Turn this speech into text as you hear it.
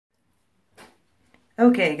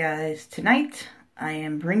Okay guys, tonight I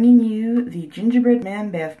am bringing you the Gingerbread Man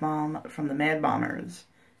Bath Bomb from the Mad Bombers.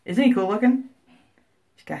 Isn't he cool looking?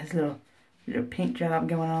 He's got his little paint job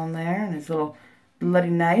going on there and his little bloody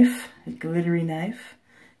knife, his glittery knife.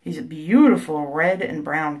 He's a beautiful red and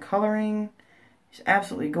brown coloring. He's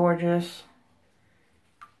absolutely gorgeous.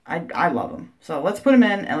 I love him. So let's put him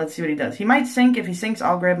in and let's see what he does. He might sink. If he sinks,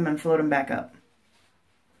 I'll grab him and float him back up.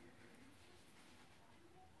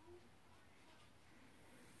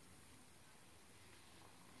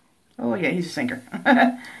 Oh yeah, he's a sinker.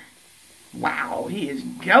 Wow, he is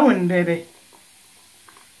going, baby.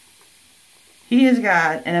 He has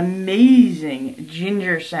got an amazing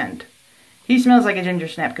ginger scent. He smells like a ginger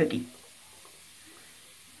snap cookie.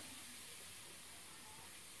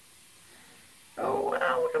 Oh,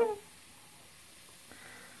 wow.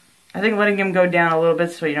 I think letting him go down a little bit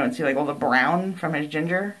so you don't see like all the brown from his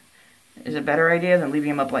ginger is a better idea than leaving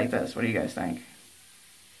him up like this. What do you guys think?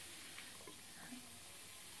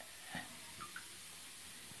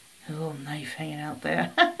 A little knife hanging out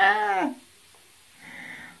there.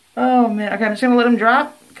 Oh man. Okay, I'm just gonna let him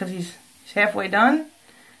drop because he's halfway done.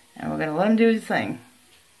 And we're gonna let him do his thing.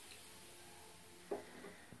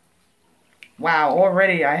 Wow,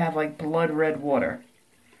 already I have like blood red water.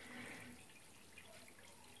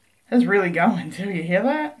 That's really going too, you hear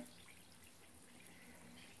that?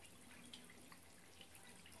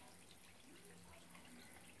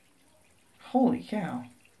 Holy cow.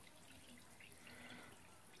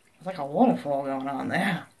 There's like a waterfall going on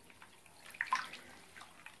there.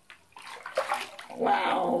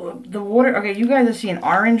 Wow, the water, okay, you guys are seeing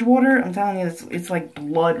orange water. I'm telling you, it's like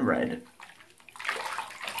blood red.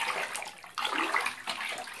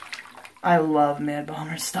 I love Mad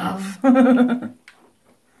Bomber stuff. I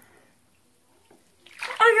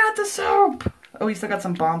got the soap. Oh, he still got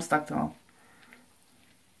some bomb stuck to him.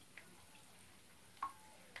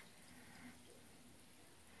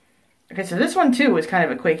 Okay, so this one too is kind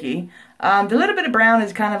of a quickie. The little bit of brown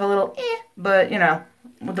is kind of a little but you know,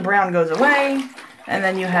 the brown goes away. And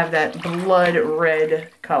then you have that blood red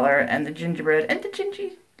color and the gingerbread and the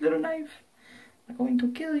gingy little knife. I'm going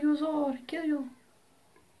to kill you all, kill you.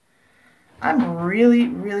 I'm really,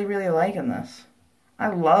 really, really liking this. I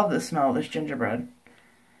love the smell of this gingerbread.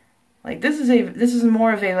 Like this is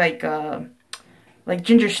more of a like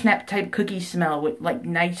ginger snap type cookie smell with like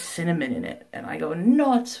nice cinnamon in it. And I go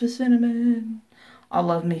nuts for cinnamon. I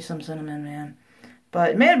love me some cinnamon, man.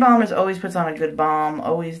 But Mad Bombers always puts on a good bomb,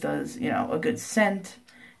 always does, you know, a good scent.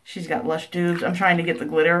 She's got Lush dupes. I'm trying to get the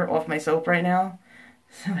glitter off my soap right now.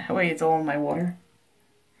 So that way it's all in my water.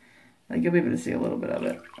 Like you'll be able to see a little bit of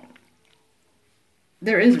it.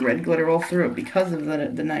 There is red glitter all through it because of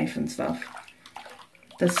the knife and stuff.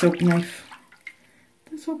 The soap knife.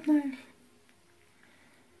 The soap knife.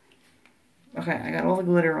 Okay, I got all the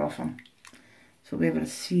glitter off them. So we'll be able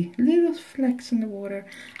to see little flecks in the water.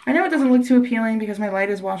 I know it doesn't look too appealing because my light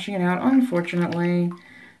is washing it out, unfortunately.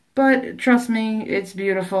 But trust me, it's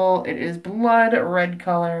beautiful. It is blood red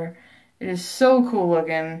color. It is so cool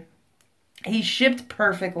looking. He shipped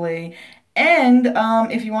perfectly. And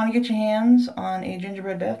if you want to get your hands on a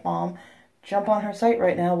gingerbread bath bomb, jump on her site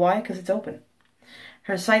right now. Why? Because it's open.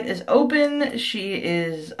 Her site is open. She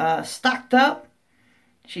is stocked up.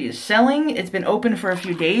 She is selling. It's been open for a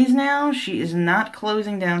few days now. She is not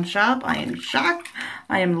closing down shop. I am shocked.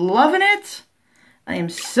 I am loving it. I am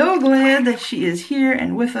so glad that she is here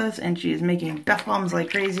and with us, and she is making bath bombs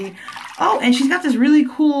like crazy. Oh, and she's got this really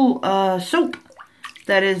cool soap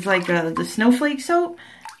that is like the snowflake soap.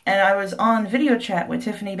 And I was on video chat with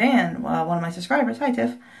Tiffany Ban, one of my subscribers. Hi,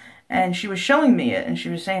 Tiff. And she was showing me it, and she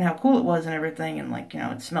was saying how cool it was and everything, and like, you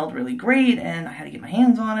know, it smelled really great, and I had to get my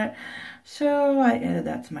hands on it. So I added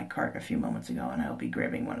that to my cart a few moments ago, and I'll be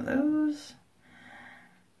grabbing one of those.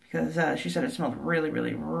 Because she said it smelled really,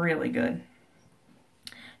 really, really good.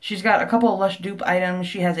 She's got a couple of Lush dupe items.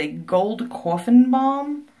 She has a gold coffin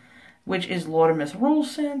balm, which is Lord of Misrule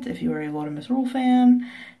scent, if you are a Lord of Misrule fan.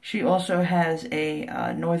 She also has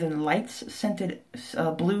a Northern Lights scented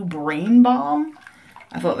blue brain balm.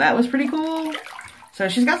 I thought that was pretty cool. So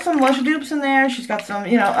she's got some Lush dupes in there. She's got some,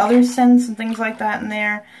 you know, other scents and things like that in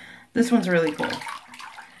there. This one's really cool.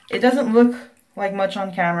 It doesn't look like much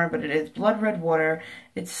on camera, but it is blood red water.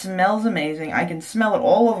 It smells amazing. I can smell it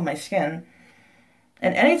all over my skin.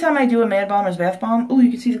 And anytime I do a Mad Bombers bath bomb, oh, you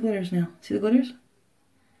can see the glitters now. See the glitters?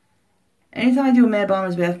 Anytime I do a Mad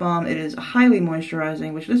Bombers bath bomb, it is highly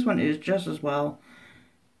moisturizing, which this one is just as well.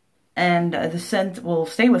 And the scent will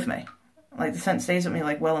stay with me. Like, the scent stays with me,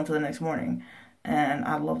 like, well into the next morning. And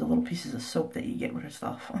I love the little pieces of soap that you get with her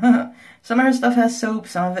stuff. Some of her stuff has soap,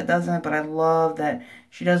 some of it doesn't, but I love that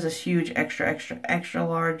she does this huge extra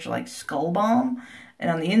large like skull balm. And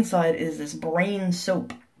on the inside is this brain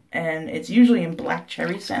soap. And it's usually in black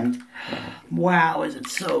cherry scent. Wow, is it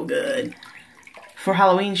so good. For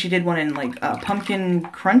Halloween, she did one in like a pumpkin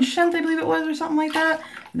crunch scent, I believe it was, or something like that.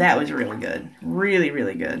 That was really good. Really,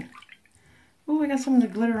 really good. Ooh, I got some of the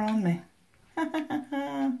glitter on me.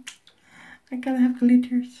 I gotta have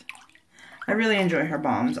glitters. I really enjoy her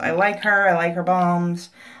balms. I like her. I like her balms.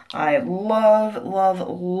 I love, love,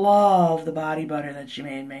 love the body butter that she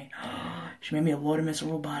made me. She made me a water mist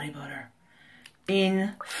roll body butter.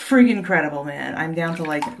 Friggin' incredible, man. I'm down to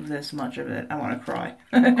like this much of it. I want to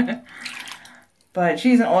cry. But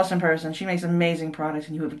she's an awesome person. She makes amazing products,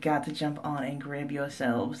 and you have got to jump on and grab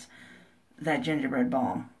yourselves that gingerbread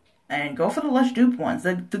balm. And go for the Lush dupe ones.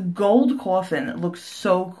 The gold coffin looks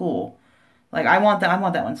so cool. Like, I want that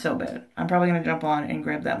one so bad. I'm probably going to jump on and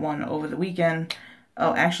grab that one over the weekend.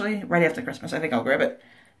 Oh, actually, right after Christmas. I think I'll grab it.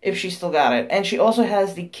 If she still got it. And she also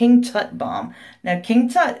has the King Tut balm. Now, King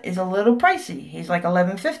Tut is a little pricey. He's like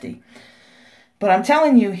 $11.50. But I'm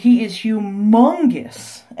telling you, he is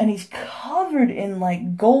humongous. And he's covered in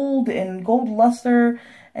like gold and gold luster.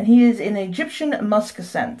 And he is in Egyptian musk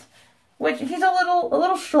scent. Which, he's a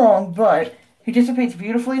little strong, but he dissipates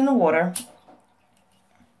beautifully in the water.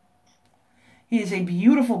 He is a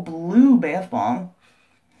beautiful blue bath bomb.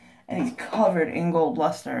 And he's covered in gold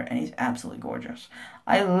luster, and he's absolutely gorgeous.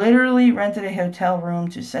 I literally rented a hotel room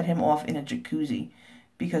to set him off in a jacuzzi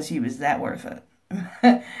because he was that worth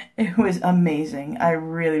it. It was amazing. I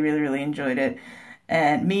really, really, really enjoyed it.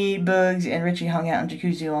 And me, Bugs, and Richie hung out in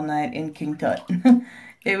jacuzzi all night in King Tut.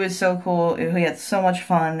 It was so cool. We had so much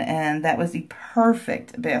fun, and that was the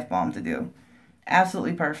perfect bath bomb to do.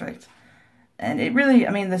 Absolutely perfect. And it really,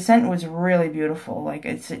 I mean, the scent was really beautiful. Like,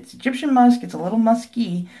 it's Egyptian musk. It's a little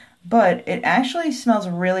musky, but it actually smells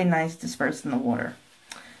really nice dispersed in the water.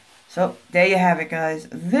 So, there you have it, guys.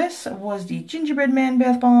 This was the Gingerbread Man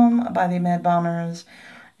Bath Bomb by the Mad Bombers.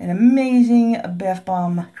 An amazing bath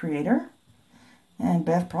bomb creator and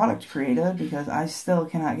bath product creator, because I still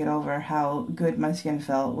cannot get over how good my skin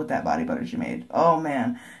felt with that body butter she made. Oh,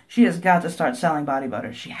 man. She has got to start selling body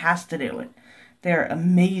butter. She has to do it. They're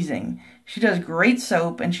amazing. She does great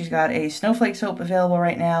soap, and she's got a snowflake soap available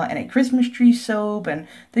right now, and a Christmas tree soap, and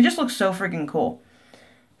they just look so freaking cool.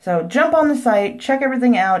 So jump on the site, check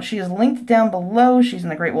everything out. She is linked down below. She's in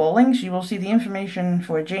the Great Wall of Links. You will see the information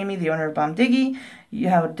for Jamie, the owner of Bomb Diggy. You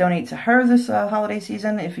have to donate to her this holiday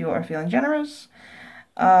season if you are feeling generous.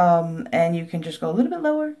 And you can just go a little bit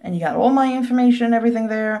lower, and you got all my information, everything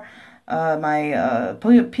there. My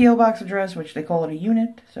P.O. Box address, which they call it a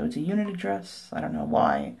unit, so it's a unit address. I don't know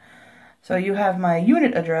why. So you have my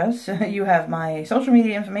unit address, you have my social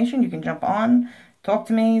media information, you can jump on, talk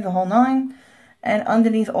to me, the whole nine, and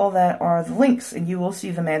underneath all that are the links, and you will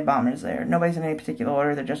see the Mad Bombers there. Nobody's in any particular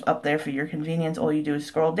order, they're just up there for your convenience. All you do is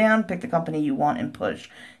scroll down, pick the company you want, and push.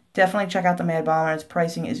 Definitely check out the Mad Bombers.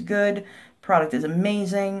 Pricing is good, product is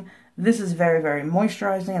amazing. This is very, very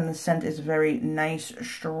moisturizing, and the scent is very nice,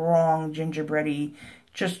 strong, gingerbready,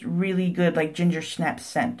 just really good, like ginger snap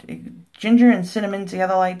scent. Ginger and cinnamon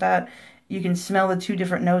together like that. You can smell the two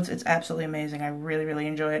different notes. It's absolutely amazing. I really, really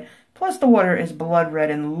enjoy it. Plus, the water is blood red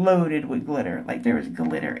and loaded with glitter. Like, there is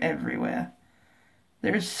glitter everywhere.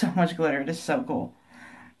 There is so much glitter. It is so cool.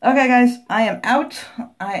 Okay, guys, I am out.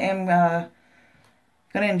 I am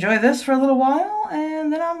going to enjoy this for a little while,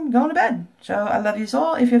 and then I'm going to bed. So, I love you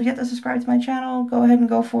all. If you have yet to subscribe to my channel, go ahead and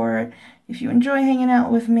go for it. If you enjoy hanging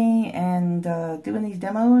out with me and doing these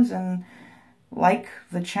demos and like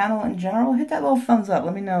the channel in general, hit that little thumbs up.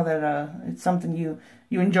 Let me know that it's something you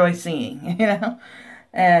enjoy seeing, you know?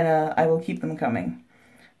 And I will keep them coming.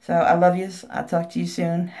 So, I love yous. I'll talk to you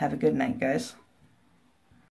soon. Have a good night, guys.